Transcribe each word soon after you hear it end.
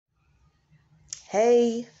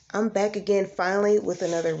Hey, I'm back again finally with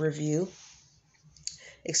another review.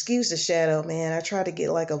 Excuse the shadow, man. I tried to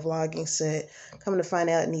get like a vlogging set. Coming to find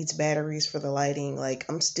out it needs batteries for the lighting. Like,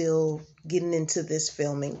 I'm still getting into this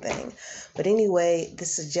filming thing. But anyway, the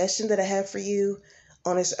suggestion that I have for you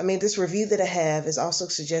this review that I have is also a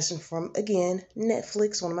suggestion from, again,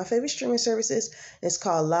 Netflix, one of my favorite streaming services. It's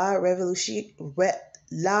called La Revolution.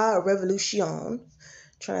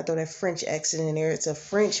 Trying to throw that French accent in there. It's a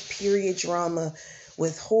French period drama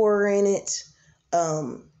with horror in it,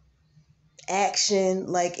 action.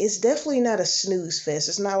 Like, it's definitely not a snooze fest.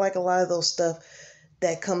 It's not like a lot of those stuff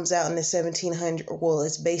that comes out in the 1700s. Well,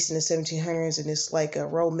 it's based in the 1700s and it's like a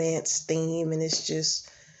romance theme and it's just,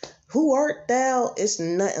 who art thou? It's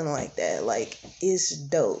nothing like that. Like, it's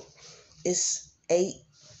dope. It's 8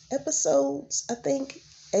 episodes, I think.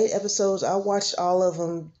 8 episodes. I watched all of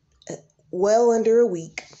them well under a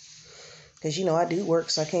week. Because, I do work,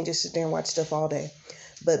 so I can't just sit there and watch stuff all day.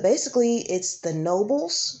 But basically, it's the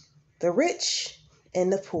nobles, the rich,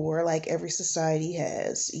 and the poor, like every society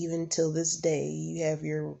has. Even till this day, you have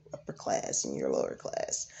your upper class and your lower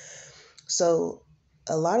class. So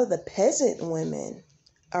a lot of the peasant women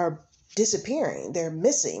are disappearing. They're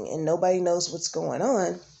missing, and nobody knows what's going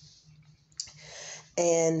on.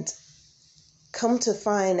 And come to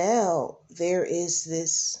find out, there is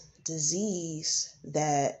this disease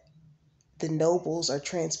that the nobles are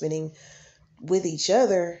transmitting with each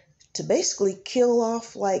other to basically kill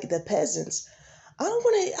off like the peasants. I don't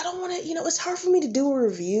want to, it's hard for me to do a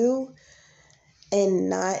review and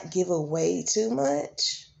not give away too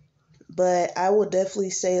much. But I will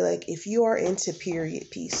definitely say, like, if you are into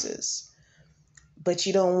period pieces, but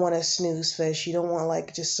you don't want a snooze fest, you don't want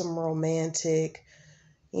like just some romantic,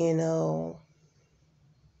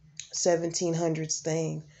 1700s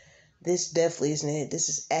thing, this definitely isn't it. This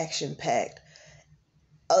is action packed.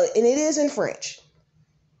 And it is in French.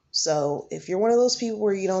 So if you're one of those people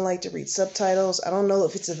where you don't like to read subtitles, I don't know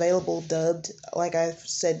if it's available dubbed. Like I've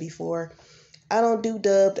said before, I don't do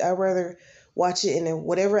dubbed. I'd rather watch it in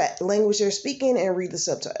whatever language they're speaking and read the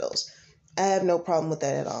subtitles. I have no problem with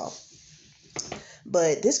that at all.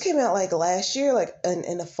 But this came out like last year, like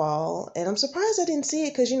in the fall. And I'm surprised I didn't see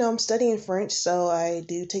it because, I'm studying French. So I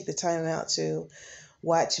do take the time out to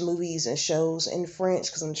watch movies and shows in French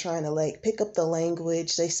because I'm trying to like pick up the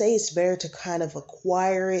language. They say it's better to kind of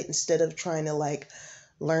acquire it instead of trying to like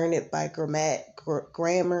learn it by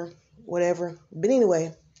grammar, whatever. But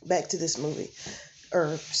anyway, back to this movie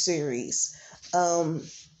or series.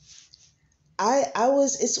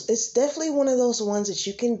 It's definitely one of those ones that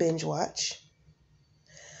you can binge watch.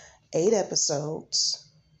 8 episodes.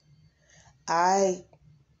 I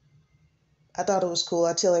thought it was cool.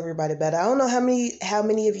 I tell everybody about it. I don't know how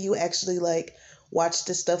many of you actually like watch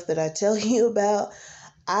the stuff that I tell you about.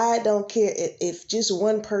 I don't care if just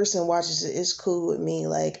one person watches it. It's cool with me.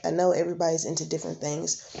 Like, I know everybody's into different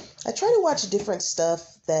things. I try to watch different stuff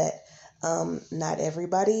that not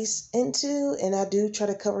everybody's into, and I do try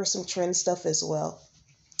to cover some trend stuff as well.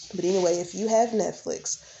 But anyway, if you have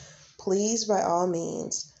Netflix, please by all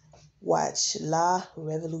means watch La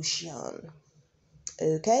Révolution.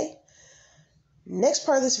 Okay? Next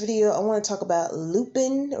part of this video, I want to talk about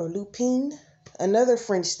Lupin, another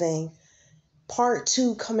French thing. Part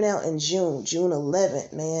 2 coming out in June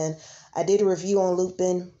 11th, man. I did a review on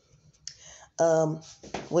Lupin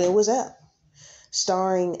when it was out,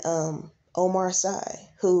 starring Omar Sy,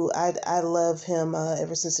 who I love him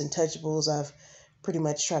ever since Untouchables. I've pretty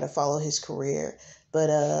much tried to follow his career. But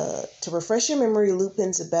to refresh your memory,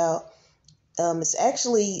 Lupin's about, it's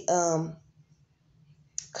actually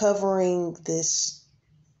covering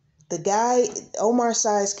the guy, Omar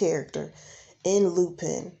Sy's character in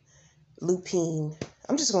Lupin. I'm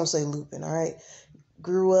just going to say Lupin, all right?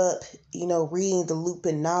 Grew up, reading the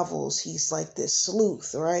Lupin novels. He's like this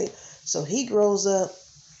sleuth, right? So he grows up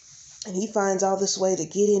and he finds all this way to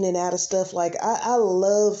get in and out of stuff. Like, I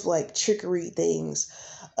love like trickery things,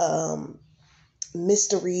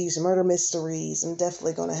 mysteries, murder mysteries. I'm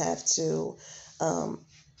definitely going to have to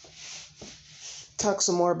talk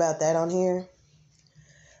some more about that on here.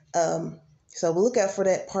 So we'll look out for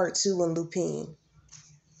that part 2 on Lupin.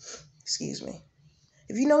 Excuse me.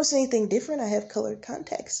 If you notice anything different, I have colored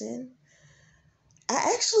contacts in.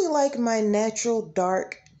 I actually like my natural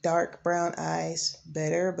dark brown eyes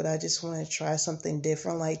better, but I just want to try something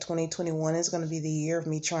different. Like 2021 is going to be the year of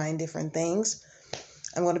me trying different things.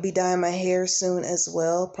 I'm going to be dyeing my hair soon as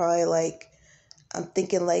well. Probably like, I'm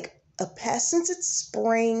thinking like since it's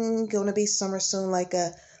spring, going to be summer soon, like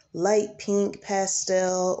a light pink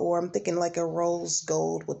pastel, or I'm thinking like a rose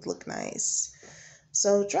gold would look nice.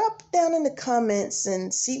 So drop down in the comments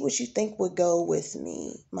and see what you think would go with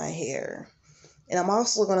my hair. And I'm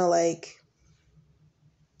also going to I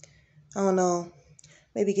don't know,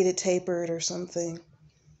 maybe get it tapered or something.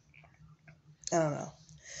 I don't know.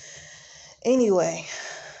 Anyway,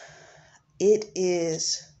 it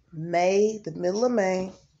is May, the middle of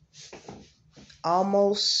May,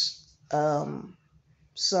 almost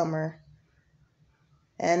summer.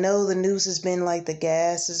 And I know the news has been like the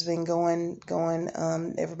gas has been going,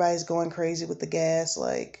 everybody's going crazy with the gas.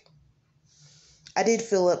 Like, I did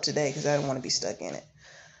fill up today because I didn't want to be stuck in it.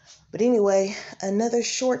 But anyway, another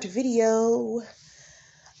short video.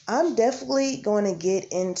 I'm definitely going to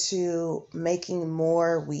get into making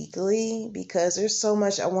more weekly because there's so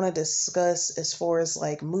much I want to discuss as far as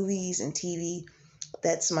like movies and TV.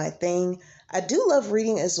 That's my thing. I do love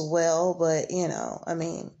reading as well, but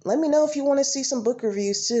let me know if you want to see some book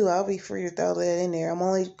reviews too. I'll be free to throw that in there. I'm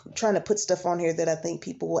only trying to put stuff on here that I think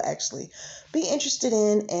people will actually be interested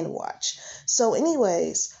in and watch. So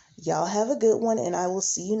anyways, y'all have a good one, and I will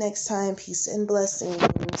see you next time. Peace and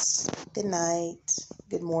blessings. Good night,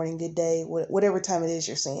 good morning, good day, whatever time it is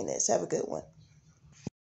you're seeing this. Have a good one.